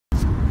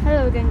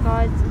again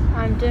guys,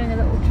 I'm doing a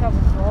little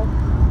travel vlog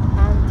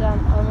and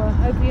I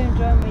hope you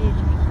enjoy my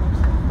YouTube channel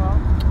so far.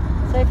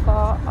 So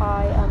far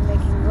I am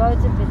making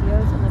loads of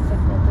videos and I think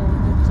they're doing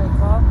good so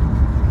far.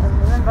 And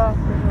remember,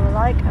 give me a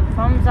like and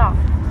thumbs up.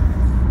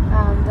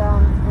 And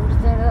I'm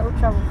just doing a little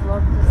travel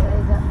vlog to say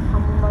that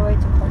I'm on my way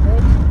to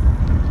college.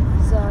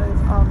 So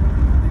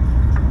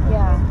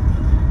yeah,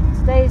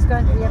 today is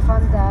going to be a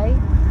fun day.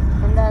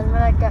 And then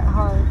when I get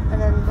home,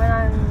 and then when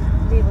I'm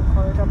leaving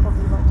college, I'll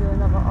probably might do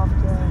another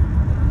after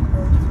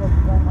college vlog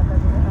again like I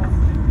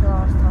did the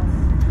last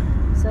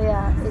time. So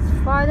yeah, it's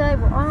Friday,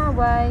 we're on our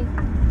way,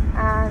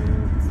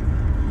 and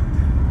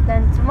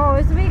then tomorrow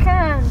is the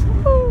weekend.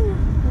 Woo!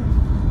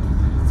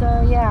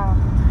 So yeah,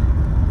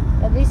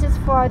 at least it's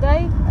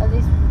Friday, at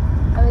least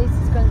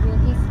it's going to be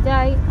an easy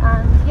day,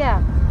 and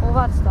yeah, all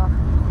that stuff.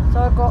 So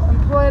I've got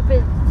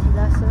employability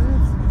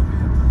lessons,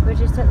 which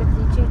is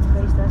technically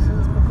tutor-based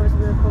lessons because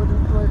we were called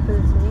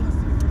employability.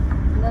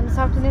 And then this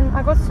afternoon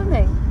I got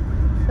swimming,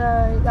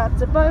 so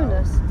that's a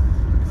bonus.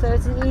 So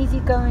it's an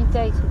easy-going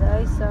day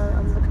today, so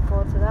I'm looking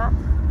forward to that.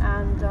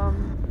 And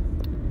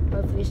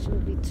hopefully it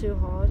shouldn't be too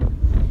hard.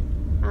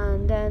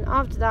 And then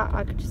after that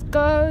I could just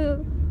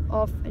go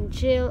off and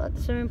chill at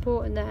the swimming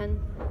pool and then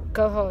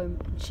go home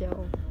and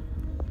chill.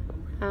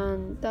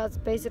 And that's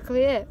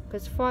basically it,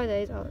 because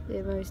Fridays are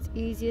the most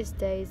easiest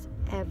days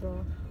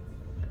ever.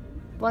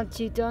 Once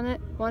you do it,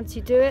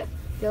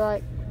 you're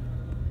like,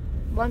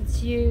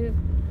 once you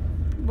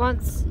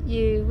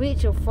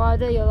reach your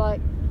Friday, you're like,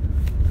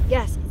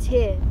 yes, it's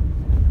here.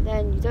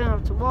 Then you don't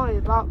have to worry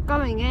about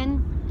going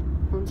in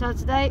on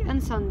Saturday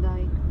and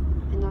Sunday,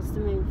 and that's the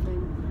main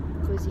thing,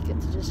 because you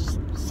get to just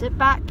sit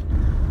back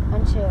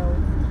and chill.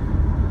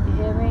 You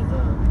hear me?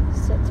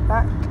 Sit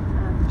back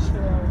and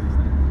chill.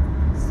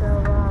 So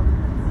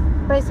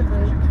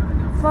basically,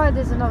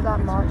 Fridays are not that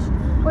much.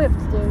 All you have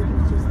to do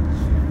is just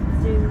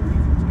do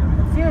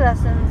a few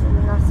lessons and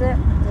then that's it,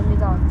 and then you're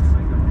done.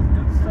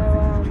 So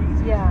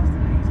yeah,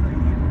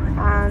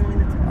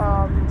 and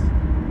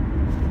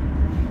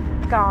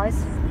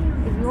guys,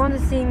 if you want to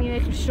see me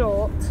make a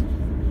short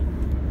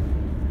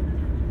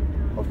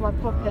of my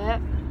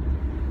puppet,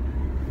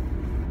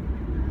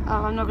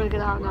 I'm not going to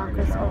get out now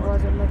because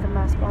otherwise it'll make a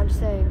mess, but I'm just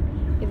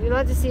saying, if you'd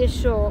like to see a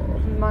short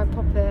of my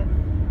puppet,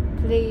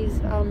 please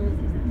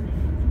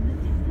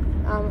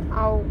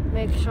I'll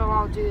make sure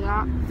I'll do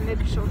that. Make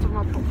a short of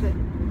my puppet.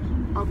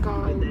 I'll go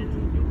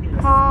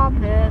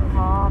puppet,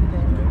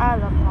 I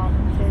love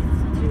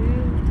puppets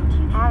too.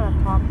 I love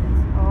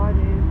puppets, oh I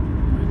do.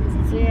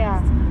 So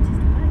yeah.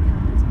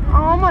 Oh,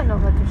 I might not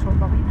make a short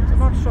puppet. I'm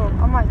not sure.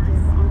 I might do,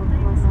 but I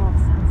might not.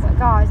 But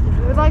guys, if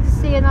you would like to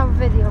see another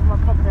video of my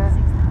puppet,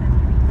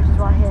 which is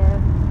right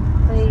here,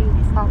 please,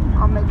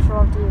 I'll make sure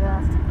I'll do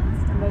that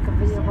and make a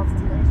video of my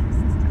puppet.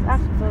 It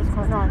actually feels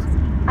quite nice.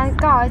 And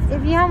guys,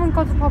 if you haven't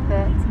got a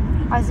puppet,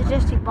 I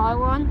suggest you buy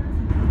one,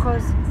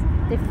 because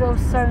they feel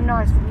so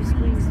nice when you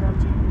squeeze them.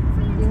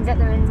 You can get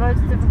them in loads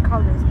of different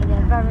colours and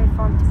they're very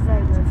fun to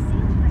play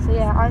with. So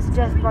yeah, I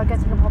suggest by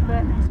getting a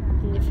puppet,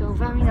 and they feel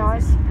very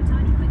nice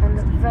and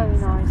look very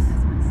nice.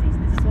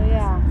 So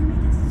yeah,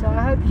 so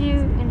I hope you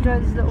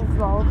enjoyed this little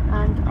vlog,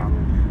 and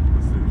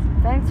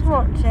thanks for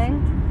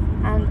watching,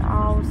 and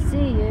I'll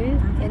see you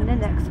in the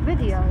next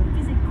video.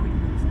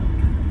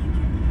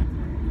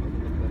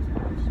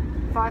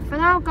 Bye for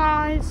now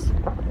guys.